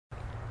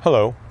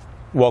Hello,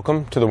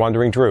 welcome to The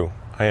Wandering Drew.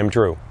 I am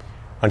Drew.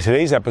 On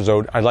today's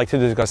episode, I'd like to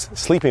discuss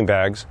sleeping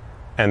bags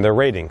and their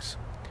ratings.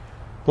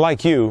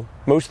 Like you,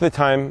 most of the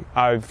time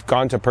I've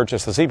gone to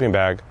purchase a sleeping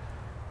bag,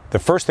 the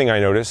first thing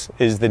I notice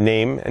is the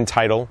name and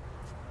title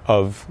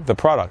of the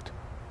product.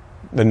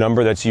 The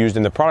number that's used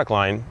in the product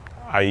line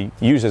I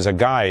use as a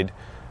guide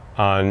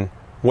on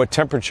what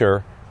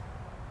temperature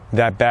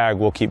that bag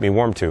will keep me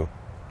warm to.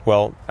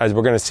 Well, as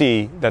we're going to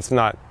see, that's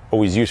not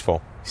always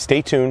useful.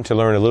 Stay tuned to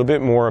learn a little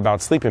bit more about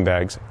sleeping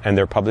bags and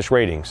their published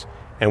ratings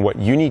and what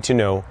you need to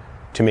know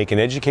to make an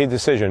educated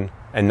decision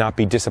and not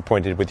be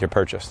disappointed with your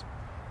purchase.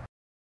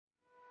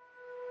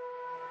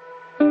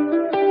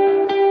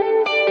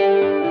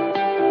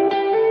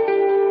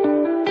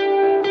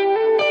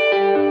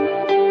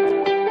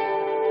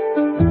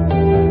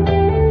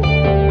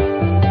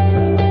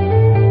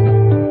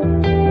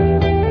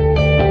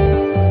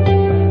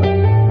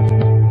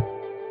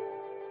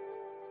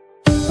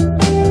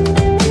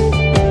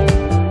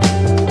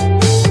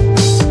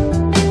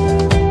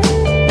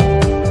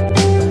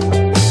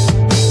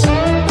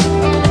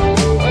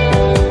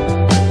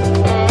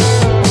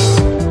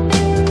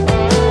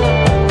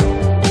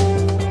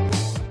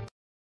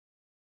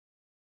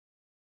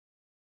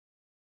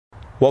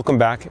 Welcome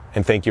back,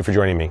 and thank you for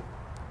joining me.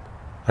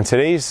 On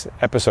today's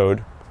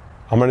episode,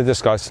 I'm going to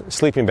discuss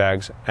sleeping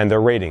bags and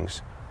their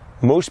ratings.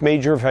 Most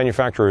major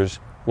manufacturers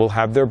will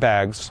have their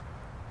bags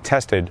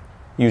tested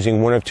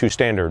using one of two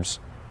standards.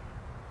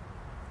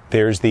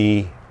 There's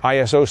the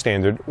ISO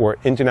standard, or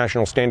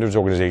International Standards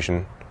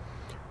Organization,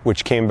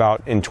 which came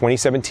about in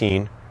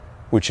 2017,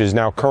 which is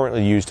now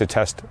currently used to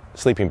test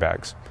sleeping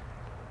bags.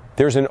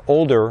 There's an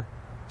older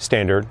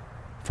standard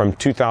from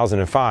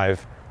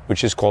 2005,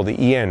 which is called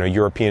the EN, or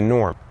European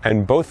norm.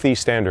 And both these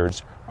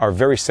standards are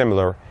very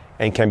similar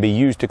and can be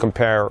used to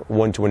compare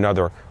one to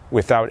another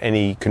without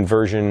any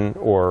conversion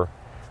or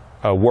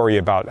worry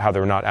about how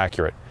they're not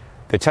accurate.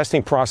 The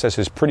testing process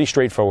is pretty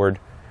straightforward,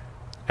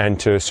 and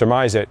to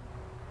surmise it,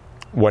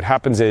 what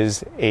happens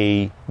is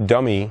a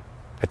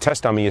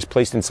test dummy is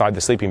placed inside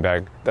the sleeping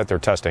bag that they're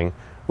testing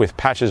with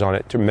patches on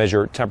it to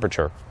measure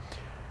temperature.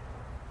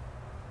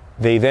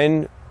 They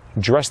then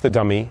dress the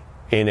dummy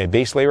in a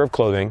base layer of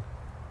clothing.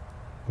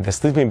 The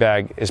sleeping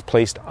bag is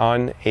placed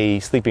on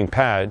a sleeping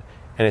pad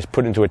and is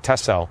put into a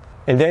test cell.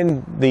 And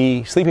then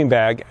the sleeping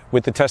bag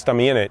with the test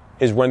dummy in it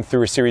is run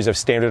through a series of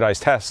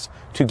standardized tests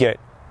to get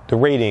the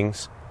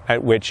ratings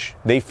at which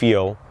they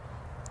feel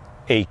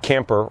a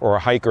camper or a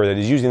hiker that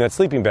is using that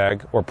sleeping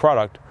bag or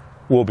product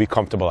will be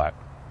comfortable at.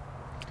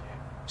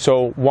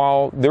 So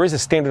while there is a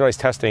standardized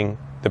testing,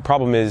 the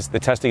problem is the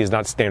testing is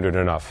not standard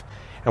enough.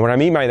 And what I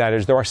mean by that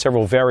is there are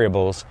several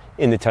variables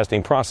in the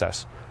testing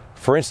process.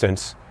 For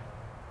instance,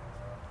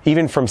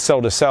 even from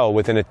cell to cell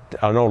within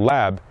an old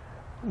lab,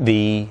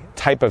 the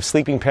type of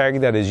sleeping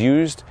bag that is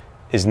used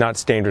is not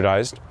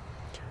standardized.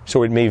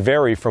 So it may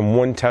vary from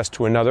one test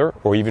to another,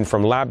 or even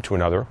from lab to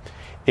another.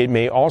 It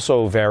may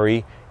also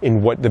vary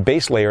in what the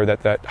base layer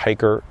that that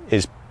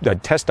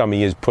test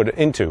dummy is put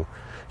into.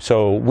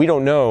 So we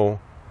don't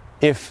know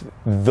if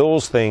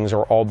those things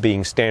are all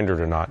being standard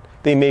or not.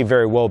 They may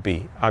very well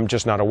be. I'm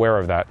just not aware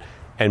of that.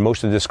 And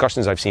most of the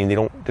discussions I've seen, they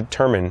don't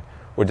determine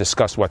or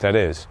discuss what that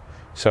is.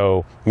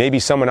 So maybe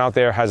someone out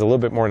there has a little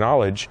bit more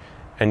knowledge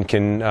and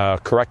can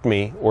correct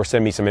me or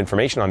send me some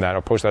information on that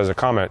or post that as a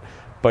comment.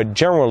 But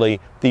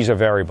generally, these are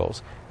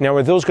variables. Now,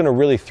 are those going to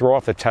really throw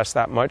off the test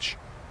that much?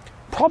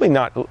 Probably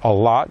not a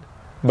lot,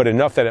 but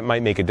enough that it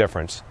might make a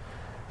difference.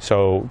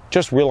 So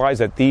just realize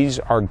that these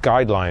are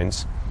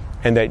guidelines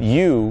and that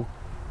you,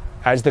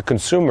 as the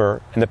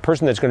consumer and the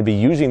person that's going to be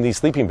using these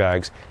sleeping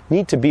bags,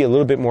 need to be a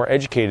little bit more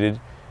educated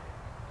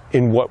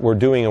in what we're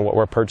doing and what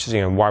we're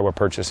purchasing and why we're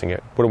purchasing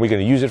it. What are we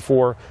going to use it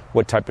for?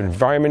 What type of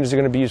environment is it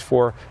going to be used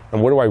for?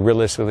 And what do I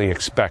realistically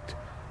expect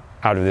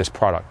out of this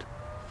product?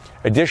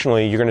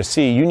 Additionally, you're going to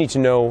see you need to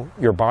know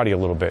your body a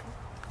little bit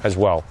as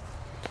well.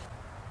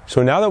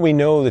 So now that we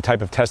know the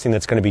type of testing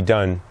that's going to be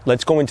done,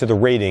 let's go into the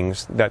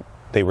ratings that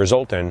they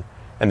result in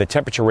and the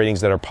temperature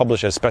ratings that are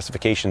published as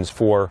specifications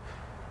for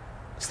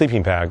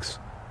sleeping bags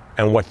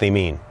and what they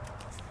mean.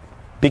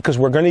 Because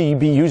we're going to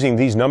be using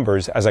these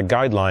numbers as a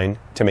guideline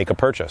to make a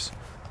purchase,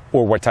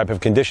 or what type of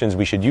conditions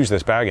we should use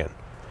this bag in.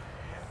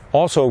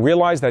 Also,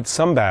 realize that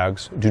some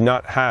bags do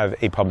not have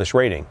a published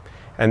rating,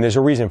 and there's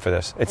a reason for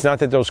this. It's not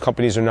that those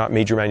companies are not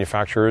major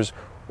manufacturers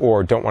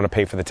or don't want to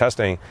pay for the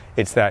testing.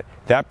 It's that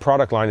that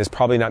product line is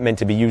probably not meant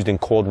to be used in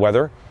cold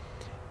weather,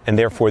 and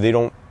therefore they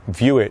don't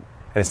view it,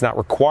 and it's not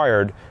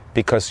required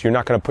because you're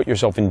not going to put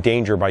yourself in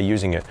danger by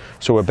using it.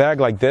 So a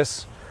bag like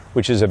this,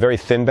 which is a very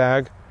thin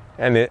bag,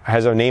 and it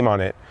has a name on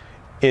it,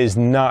 is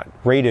not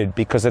rated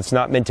because it's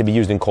not meant to be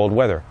used in cold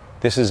weather.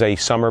 This is a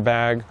summer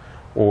bag,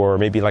 or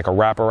maybe like a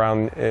wrap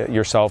around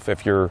yourself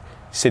if you're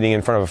sitting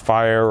in front of a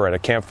fire or at a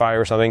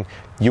campfire or something.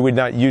 You would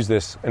not use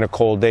this in a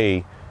cold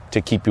day to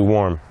keep you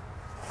warm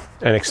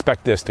and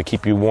expect this to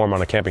keep you warm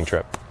on a camping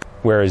trip.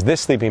 Whereas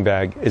this sleeping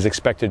bag is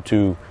expected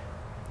to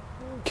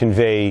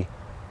convey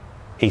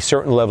a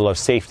certain level of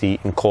safety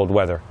in cold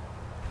weather.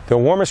 The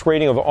warmest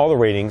rating of all the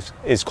ratings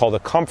is called a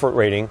comfort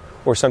rating,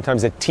 or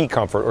sometimes a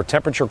T-comfort, or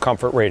temperature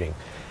comfort rating.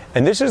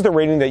 And this is the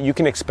rating that you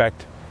can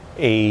expect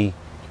a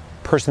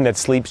person that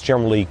sleeps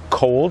generally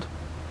cold.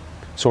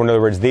 So in other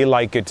words, they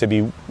like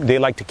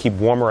to keep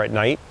warmer at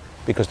night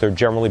because their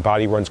generally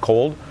body runs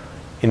cold.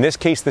 In this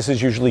case, this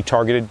is usually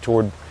targeted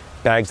toward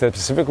bags that are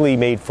specifically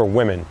made for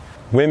women.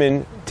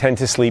 Women tend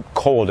to sleep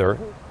colder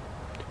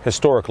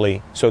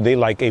historically, so they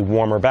like a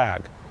warmer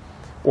bag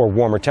or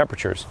warmer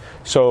temperatures.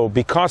 So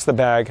because the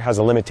bag has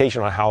a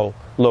limitation on how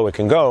low it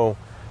can go,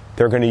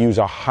 they're going to use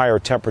a higher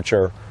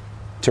temperature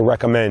to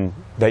recommend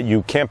that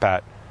you camp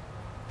at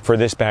for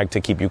this bag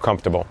to keep you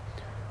comfortable.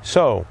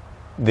 So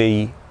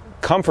the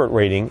comfort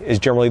rating is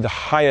generally the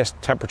highest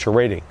temperature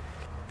rating.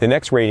 The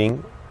next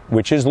rating,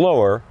 which is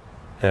lower,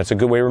 and that's a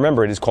good way to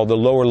remember it, is called the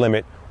lower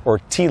limit or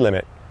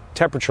T-limit,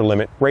 temperature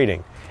limit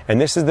rating.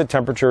 And this is the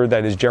temperature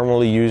that is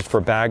generally used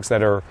for bags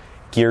that are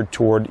geared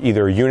toward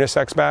either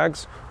unisex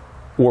bags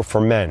or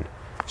for men.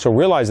 So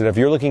realize that if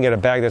you're looking at a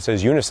bag that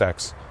says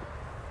unisex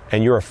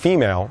and you're a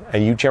female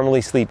and you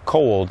generally sleep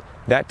cold,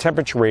 that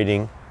temperature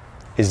rating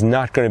is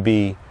not going to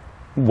be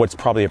what's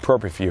probably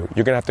appropriate for you.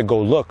 You're going to have to go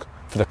look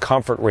for the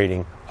comfort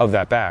rating of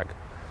that bag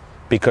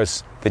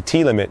because the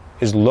T limit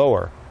is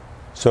lower.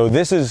 So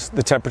this is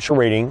the temperature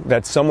rating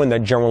that someone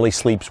that generally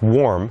sleeps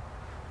warm,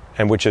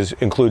 and which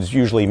includes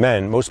usually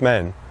men, most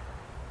men,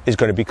 is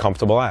going to be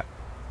comfortable at.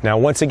 Now,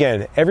 once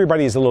again,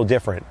 everybody is a little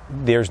different.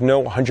 There's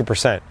no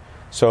 100%.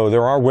 So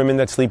there are women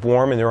that sleep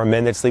warm and there are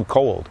men that sleep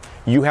cold.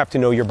 You have to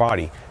know your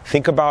body.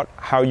 Think about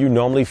how you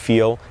normally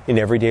feel in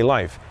everyday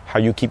life, how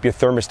you keep your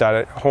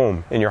thermostat at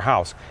home in your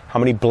house, how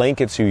many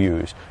blankets you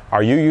use.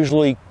 Are you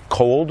usually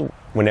cold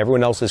when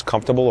everyone else is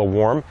comfortable or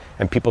warm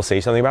and people say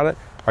something about it?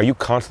 Are you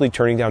constantly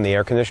turning down the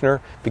air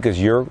conditioner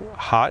because you're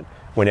hot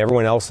when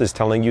everyone else is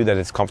telling you that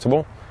it's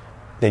comfortable?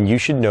 Then you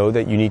should know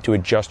that you need to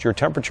adjust your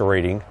temperature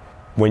rating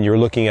when you're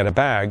looking at a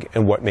bag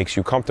and what makes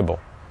you comfortable.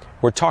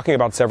 We're talking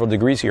about several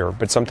degrees here,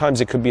 but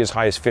sometimes it could be as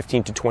high as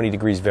 15 to 20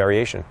 degrees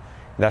variation.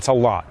 That's a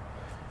lot.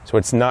 So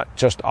it's not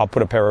just I'll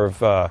put a pair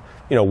of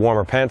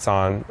warmer pants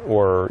on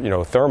or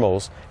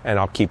thermals and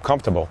I'll keep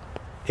comfortable.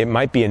 It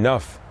might be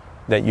enough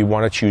that you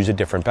want to choose a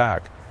different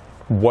bag.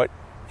 What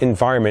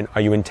environment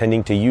are you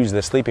intending to use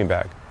this sleeping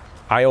bag?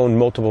 I own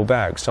multiple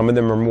bags. Some of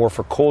them are more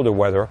for colder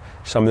weather.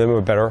 Some of them are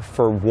better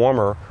for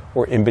warmer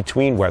or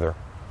in-between weather.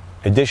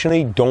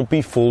 Additionally, don't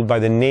be fooled by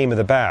the name of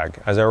the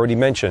bag. As I already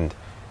mentioned,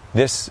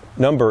 this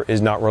number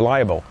is not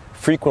reliable.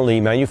 Frequently,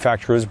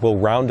 manufacturers will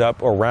round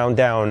up or round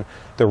down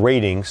the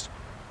ratings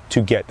to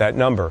get that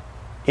number.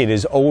 It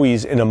is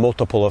always in a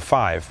multiple of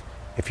 5.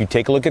 If you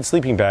take a look at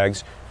sleeping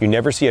bags, you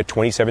never see a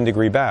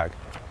 27-degree bag.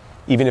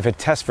 Even if it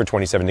tests for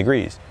 27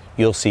 degrees,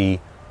 you'll see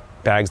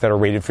bags that are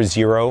rated for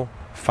 0,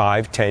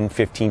 5, 10,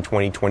 15,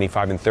 20,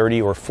 25, and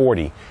 30, or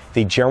 40.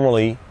 They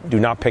generally do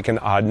not pick an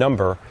odd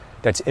number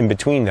that's in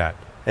between that,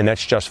 and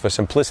that's just for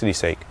simplicity's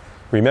sake.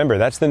 Remember,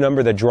 that's the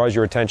number that draws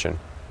your attention.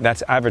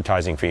 That's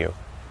advertising for you.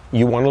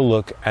 You want to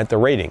look at the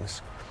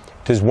ratings.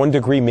 Does 1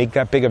 degree make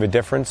that big of a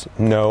difference?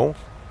 No,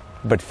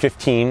 but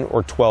 15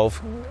 or 12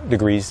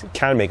 degrees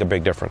can make a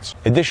big difference.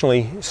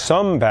 Additionally,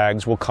 some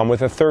bags will come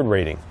with a third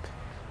rating,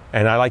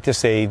 and I like to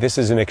say this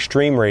is an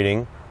extreme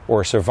rating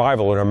or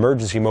survival or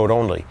emergency mode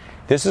only.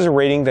 This is a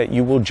rating that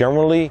you will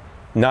generally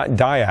not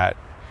die at,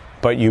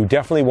 but you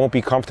definitely won't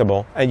be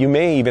comfortable, and you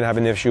may even have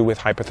an issue with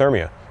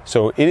hypothermia.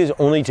 So it is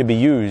only to be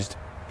used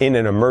in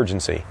an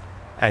emergency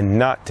and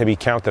not to be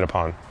counted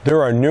upon.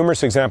 There are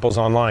numerous examples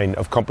online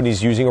of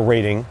companies using a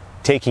rating,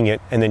 taking it,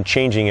 and then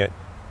changing it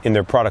in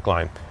their product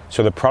line.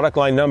 So the product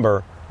line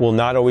number will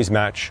not always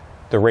match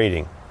the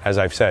rating, as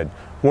I've said.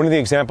 One of the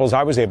examples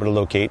I was able to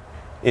locate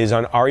is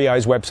on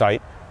REI's website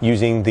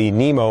using the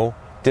Nemo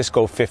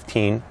Disco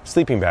 15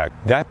 sleeping bag.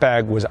 That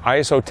bag was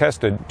ISO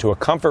tested to a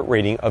comfort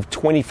rating of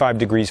 25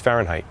 degrees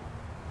Fahrenheit.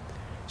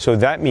 So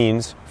that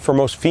means for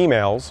most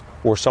females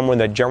or someone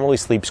that generally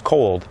sleeps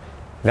cold,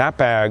 that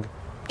bag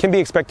can be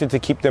expected to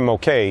keep them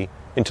okay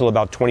until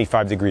about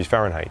 25 degrees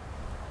Fahrenheit.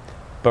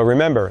 But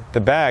remember,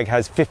 the bag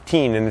has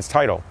 15 in its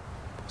title.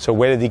 So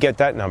where did he get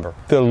that number?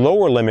 The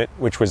lower limit,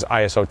 which was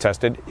ISO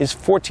tested, is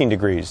 14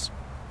 degrees.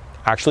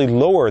 Actually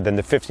lower than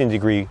the 15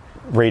 degree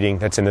rating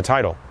that's in the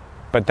title.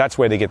 But that's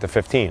where they get the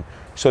 15.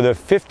 So the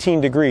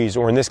 15 degrees,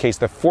 or in this case,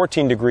 the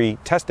 14 degree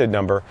tested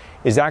number,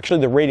 is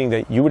actually the rating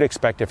that you would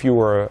expect if you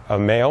were a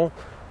male,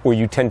 or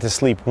you tend to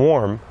sleep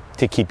warm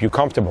to keep you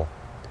comfortable.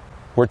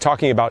 We're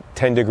talking about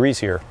 10 degrees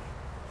here.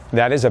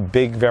 That is a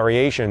big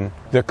variation.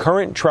 The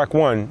current Trek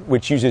 1,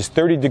 which uses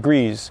 30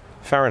 degrees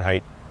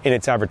Fahrenheit in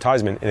its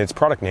advertisement, in its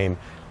product name,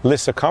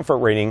 lists a comfort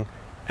rating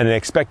and an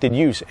expected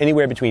use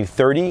anywhere between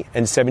 30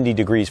 and 70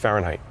 degrees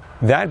Fahrenheit.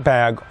 That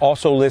bag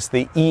also lists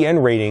the EN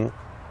rating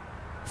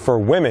for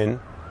women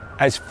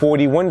as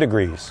 41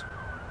 degrees.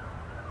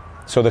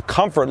 So the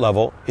comfort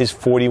level is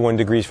 41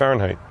 degrees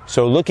Fahrenheit.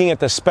 So looking at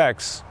the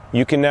specs,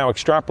 you can now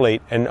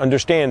extrapolate and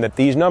understand that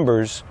these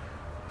numbers,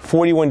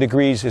 41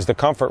 degrees is the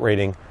comfort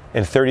rating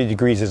and 30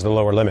 degrees is the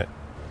lower limit.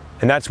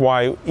 And that's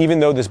why, even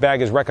though this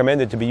bag is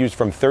recommended to be used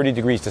from 30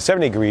 degrees to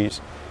 70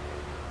 degrees,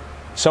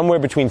 somewhere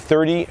between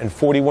 30 and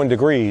 41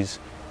 degrees,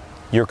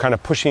 you're kind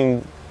of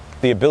pushing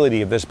the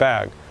ability of this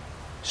bag.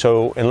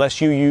 So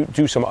unless you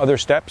do some other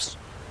steps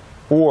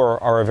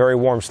or are a very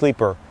warm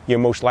sleeper, you're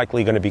most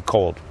likely going to be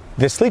cold.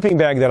 The sleeping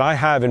bag that I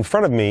have in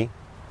front of me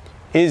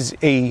is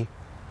a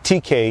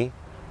TK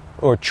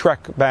or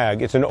Trek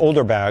bag. It's an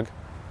older bag,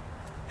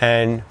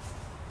 and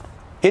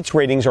its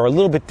ratings are a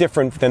little bit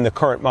different than the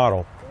current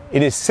model.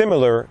 It is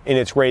similar in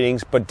its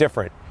ratings, but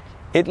different.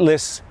 It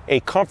lists a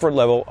comfort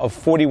level of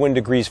 41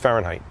 degrees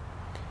Fahrenheit.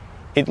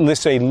 It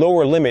lists a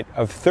lower limit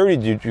of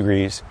 30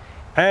 degrees,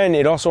 and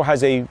it also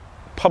has a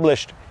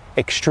published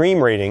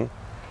extreme rating.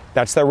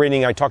 That's the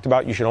rating I talked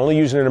about. You should only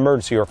use it in an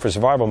emergency or for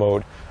survival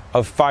mode,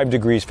 of 5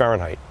 degrees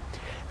Fahrenheit.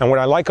 And what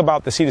I like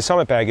about the Sea to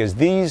Summit bag is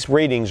these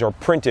ratings are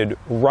printed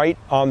right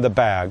on the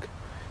bag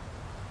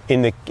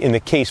in the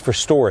case for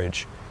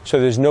storage. So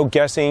there's no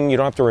guessing, you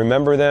don't have to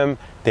remember them.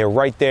 They're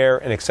right there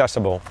and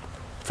accessible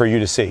for you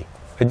to see.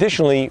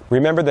 Additionally,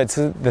 remember that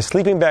the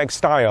sleeping bag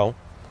style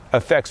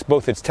affects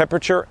both its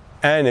temperature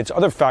and its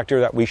other factor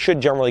that we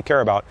should generally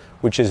care about,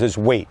 which is its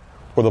weight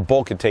or the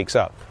bulk it takes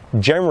up.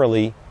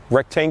 Generally,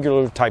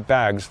 rectangular type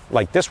bags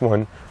like this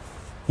one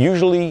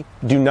usually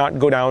do not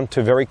go down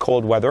to very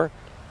cold weather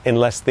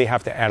unless they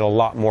have to add a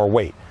lot more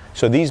weight.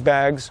 So these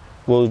bags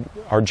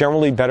are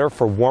generally better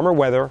for warmer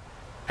weather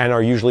and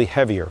are usually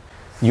heavier.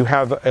 You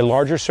have a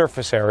larger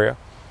surface area,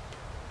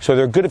 so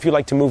they're good if you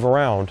like to move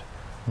around,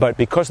 but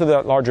because of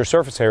that larger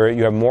surface area,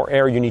 you have more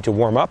air you need to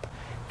warm up,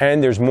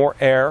 and there's more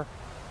air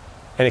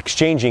and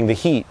exchanging the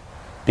heat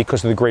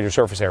because of the greater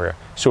surface area.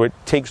 So it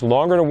takes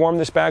longer to warm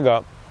this bag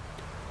up,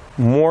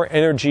 more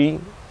energy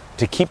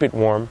to keep it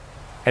warm,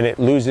 and it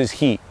loses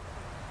heat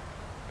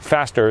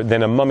faster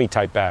than a mummy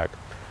type bag.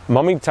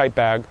 Mummy type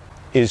bag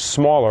is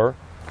smaller,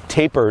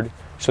 tapered,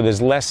 so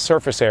there's less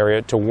surface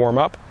area to warm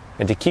up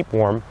and to keep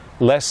warm,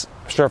 less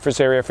surface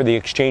area for the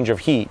exchange of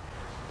heat,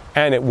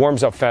 and it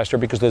warms up faster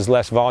because there's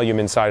less volume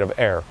inside of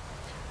air.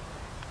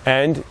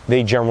 And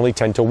they generally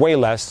tend to weigh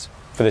less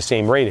for the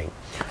same rating.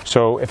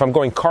 So if I'm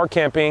going car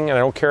camping and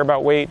I don't care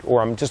about weight,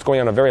 or I'm just going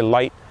on a very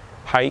light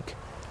hike,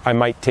 I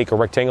might take a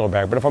rectangular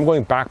bag. But if I'm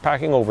going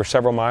backpacking over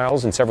several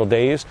miles in several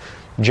days,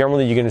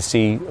 generally you're going to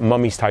see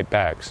mummies type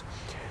bags.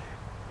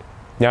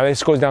 Now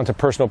this goes down to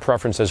personal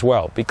preference as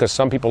well, because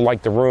some people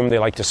like the room, they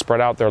like to spread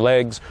out their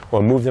legs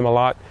or move them a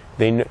lot.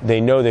 They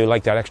know they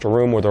like that extra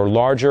room, or they're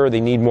larger, they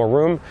need more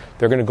room.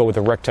 They're going to go with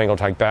a rectangle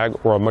type bag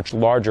or a much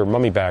larger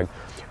mummy bag.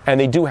 And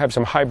they do have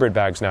some hybrid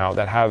bags now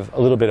that have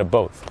a little bit of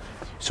both.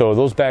 So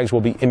those bags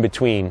will be in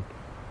between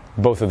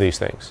both of these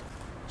things.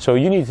 So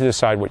you need to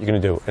decide what you're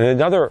going to do. And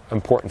another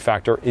important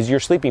factor is your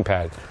sleeping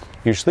pad.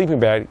 Your sleeping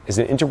pad is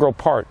an integral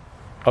part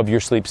of your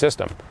sleep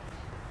system.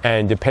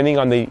 And depending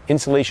on the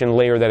insulation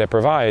layer that it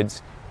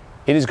provides,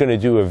 it is going to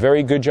do a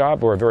very good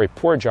job or a very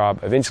poor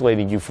job of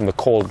insulating you from the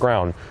cold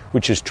ground,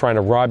 which is trying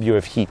to rob you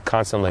of heat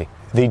constantly.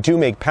 They do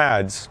make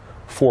pads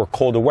for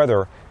colder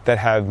weather that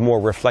have more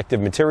reflective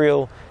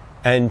material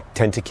and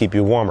tend to keep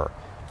you warmer.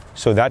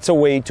 So that's a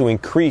way to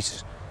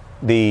increase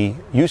the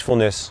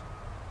usefulness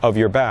of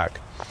your bag.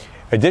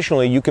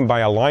 Additionally, you can buy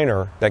a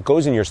liner that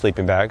goes in your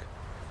sleeping bag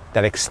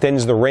that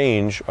extends the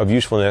range of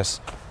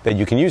usefulness that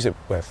you can use it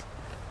with.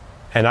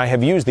 And I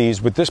have used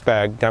these with this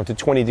bag down to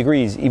 20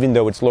 degrees, even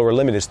though its lower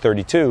limit is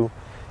 32.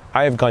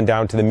 I have gone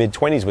down to the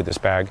mid-20s with this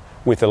bag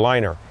with the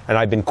liner, and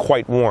I've been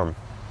quite warm,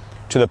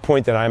 to the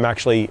point that I'm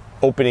actually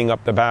opening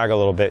up the bag a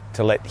little bit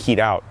to let heat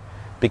out,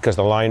 because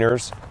the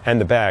liners and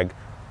the bag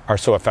are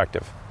so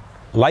effective.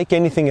 Like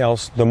anything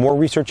else, the more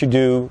research you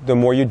do, the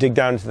more you dig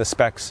down into the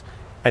specs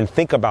and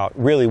think about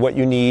really what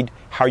you need,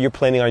 how you're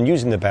planning on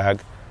using the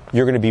bag,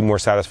 you're going to be more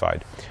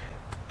satisfied.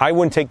 I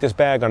wouldn't take this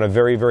bag on a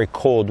very, very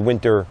cold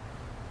winter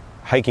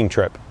hiking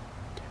trip.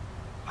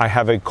 I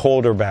have a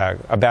colder bag,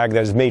 a bag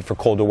that is made for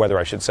colder weather,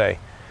 I should say.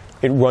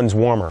 It runs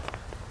warmer.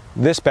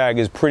 This bag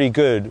is pretty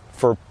good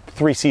for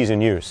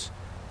 3-season use.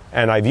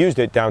 And I've used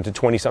it down to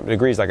 20-something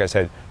degrees, like I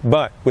said,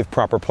 but with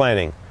proper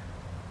planning.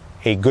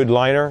 A good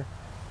liner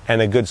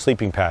and a good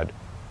sleeping pad,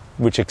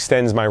 which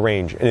extends my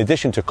range, in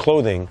addition to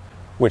clothing,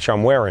 which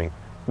I'm wearing,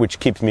 which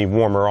keeps me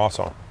warmer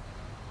also.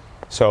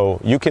 So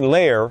you can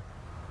layer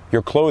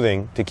your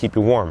clothing to keep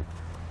you warm.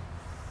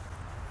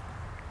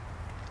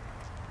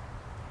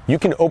 You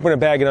can open a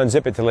bag and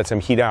unzip it to let some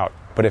heat out,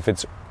 but if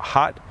it's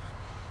hot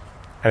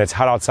and it's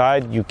hot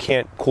outside, you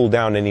can't cool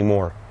down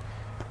anymore.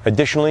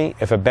 Additionally,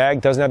 if a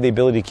bag doesn't have the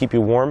ability to keep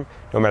you warm,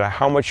 no matter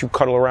how much you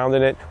cuddle around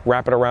in it,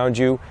 wrap it around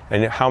you,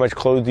 and how much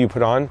clothes you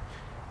put on,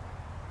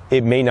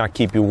 it may not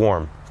keep you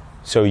warm.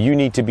 So you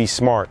need to be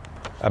smart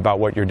about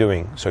what you're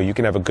doing so you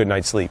can have a good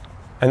night's sleep.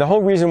 And the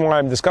whole reason why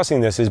I'm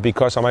discussing this is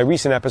because on my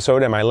recent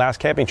episode and my last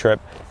camping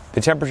trip,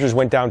 the temperatures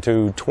went down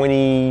to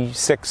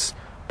 26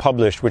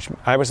 published, which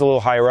I was a little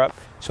higher up,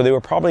 so they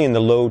were probably in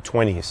the low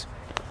 20s.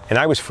 And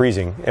I was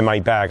freezing in my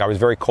bag. I was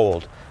very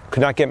cold.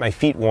 Could not get my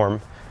feet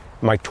warm.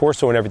 My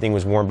torso and everything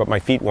was warm, but my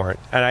feet weren't.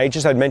 And I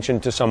just had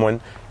mentioned to someone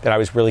that I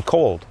was really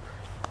cold,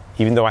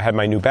 even though I had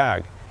my new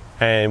bag.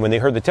 And when they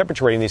heard the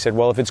temperature rating, they said,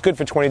 well, if it's good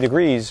for 20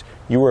 degrees,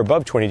 you were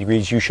above 20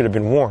 degrees, you should have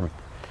been warm.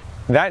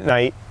 That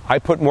night, I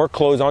put more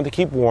clothes on to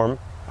keep warm.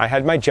 I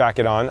had my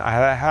jacket on, I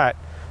had a hat,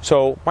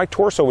 so my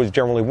torso was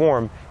generally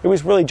warm. It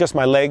was really just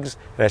my legs,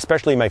 and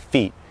especially my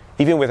feet,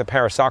 even with a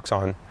pair of socks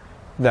on,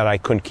 that I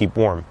couldn't keep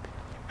warm.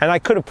 And I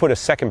could have put a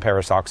second pair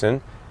of socks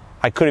in.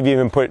 I could have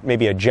even put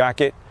maybe a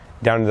jacket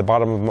down to the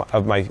bottom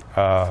of my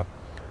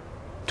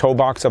toe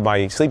box of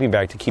my sleeping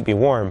bag to keep me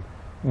warm,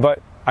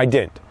 but I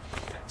didn't.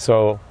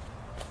 So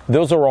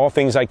those are all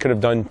things I could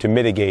have done to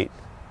mitigate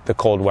the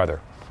cold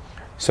weather.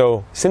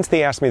 So since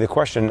they asked me the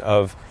question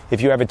of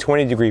if you have a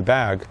 20-degree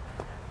bag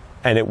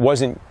and it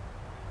wasn't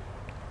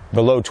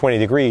below 20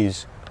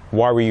 degrees,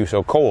 why were you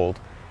so cold?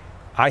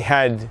 I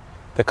had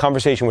the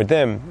conversation with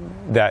them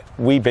that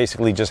we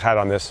basically just had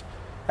on this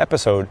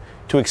episode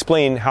to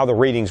explain how the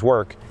ratings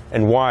work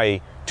and why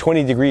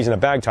 20 degrees in a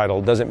bag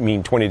title doesn't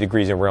mean 20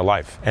 degrees in real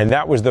life. And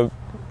that was the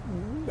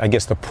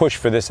push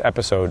for this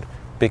episode,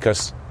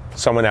 because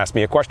someone asked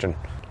me a question.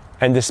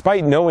 And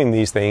despite knowing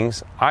these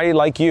things, I,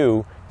 like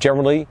you,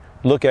 generally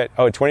look at,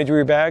 a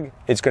 20-degree bag,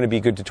 it's going to be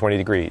good to 20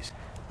 degrees.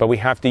 But we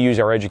have to use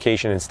our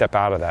education and step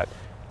out of that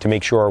to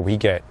make sure we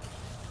get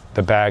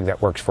the bag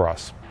that works for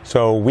us.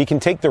 So we can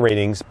take the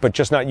ratings, but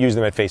just not use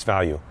them at face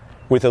value.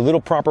 With a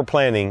little proper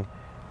planning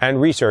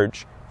and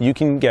research, you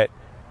can get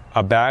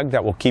a bag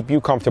that will keep you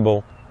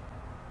comfortable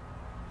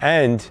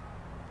and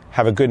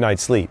have a good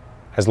night's sleep,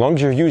 as long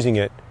as you're using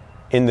it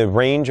in the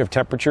range of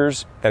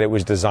temperatures that it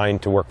was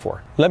designed to work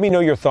for. Let me know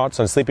your thoughts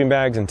on sleeping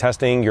bags and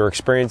testing, your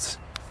experience,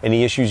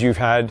 any issues you've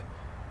had.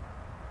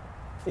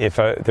 If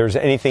there's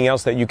anything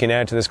else that you can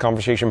add to this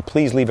conversation,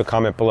 please leave a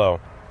comment below.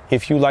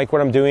 If you like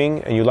what I'm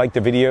doing and you like the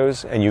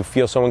videos and you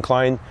feel so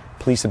inclined,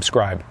 please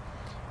subscribe.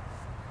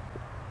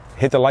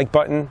 Hit the like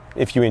button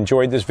if you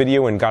enjoyed this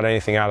video and got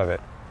anything out of it.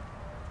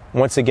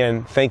 Once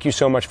again, thank you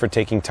so much for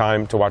taking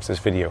time to watch this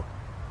video.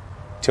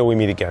 Till we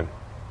meet again.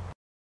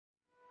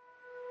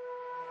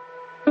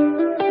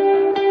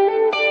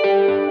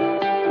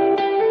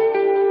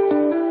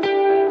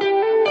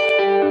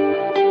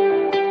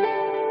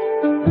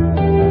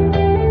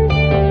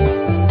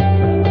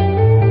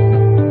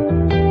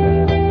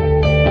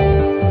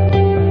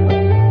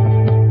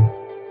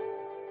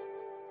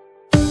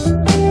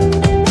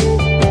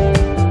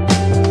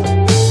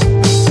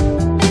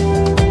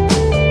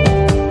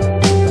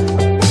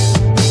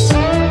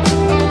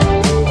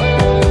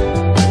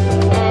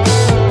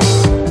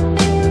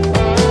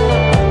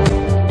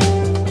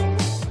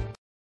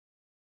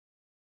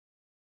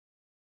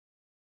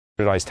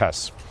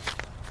 Tests.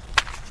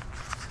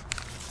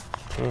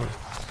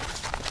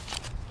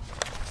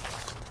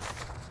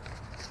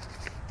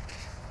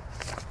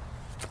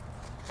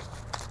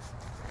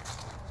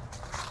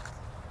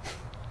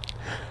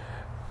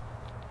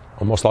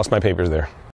 Almost lost my papers there.